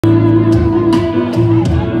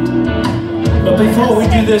Before we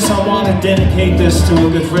do this, I want to dedicate this to a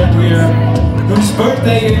good friend here, whose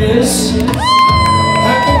birthday it is.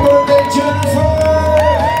 Happy birthday, Jennifer!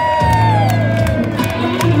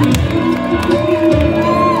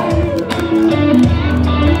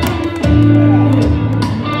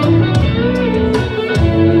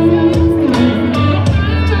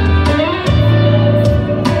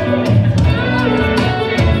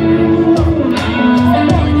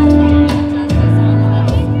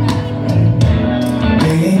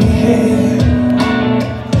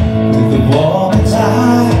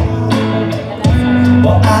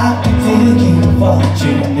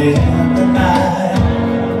 Watching in the night,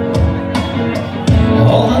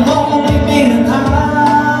 all alone with me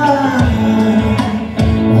tonight,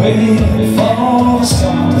 waiting for the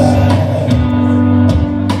sunlight.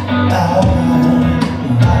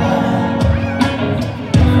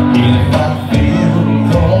 If I feel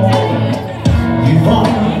cold, you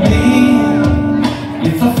want me.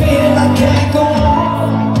 If I feel I can't go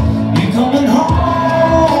on, you coming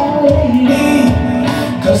home me,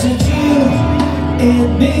 'cause it's you and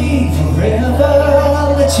me forever.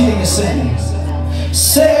 Let's hear you sing.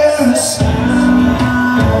 Sarah,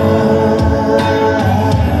 smile.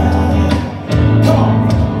 Come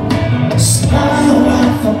on,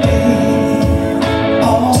 smile for me.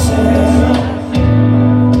 Oh, Sarah,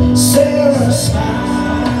 Sarah, smile.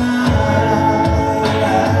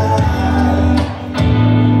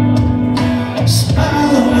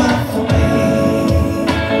 Smile for me.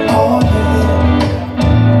 Oh, yeah.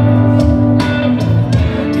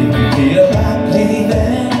 Feel like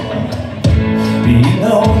leaving, you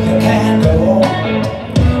know you can't go,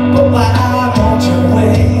 but why won't you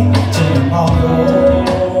wait till tomorrow?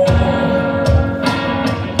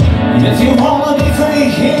 If you wanna be free,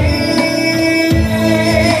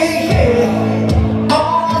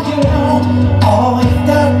 all you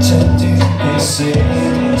got to do is say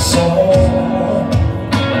so.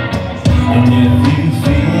 And if you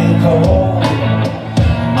feel cold,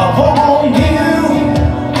 I want you.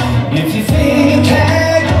 If you feel you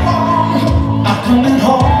can't go on, I'm coming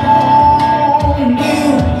home you,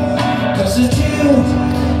 'cause it's you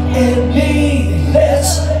and me.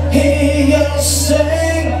 Let's hear you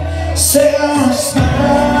sing. Sarah,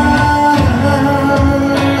 smile.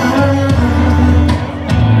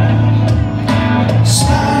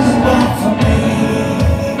 Smile for me.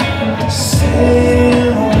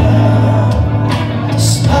 Sarah,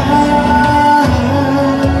 smile.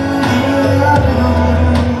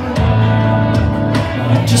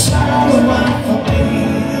 Just smile for me.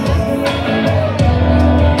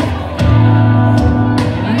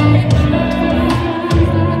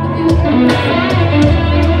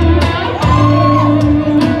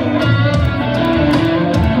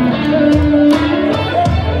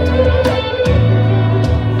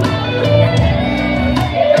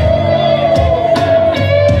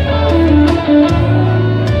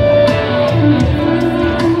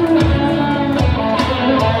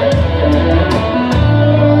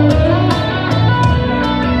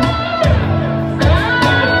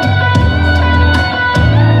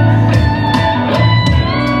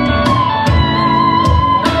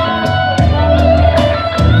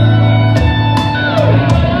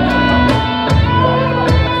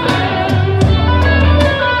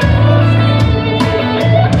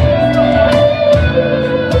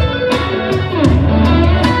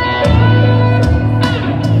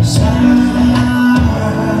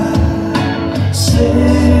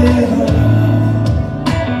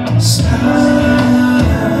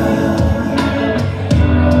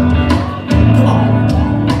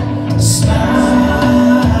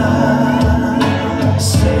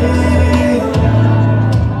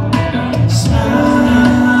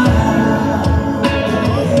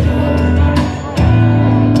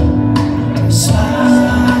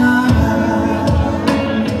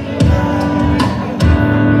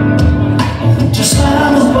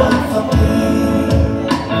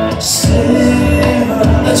 Sarah,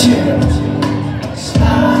 let's hear it.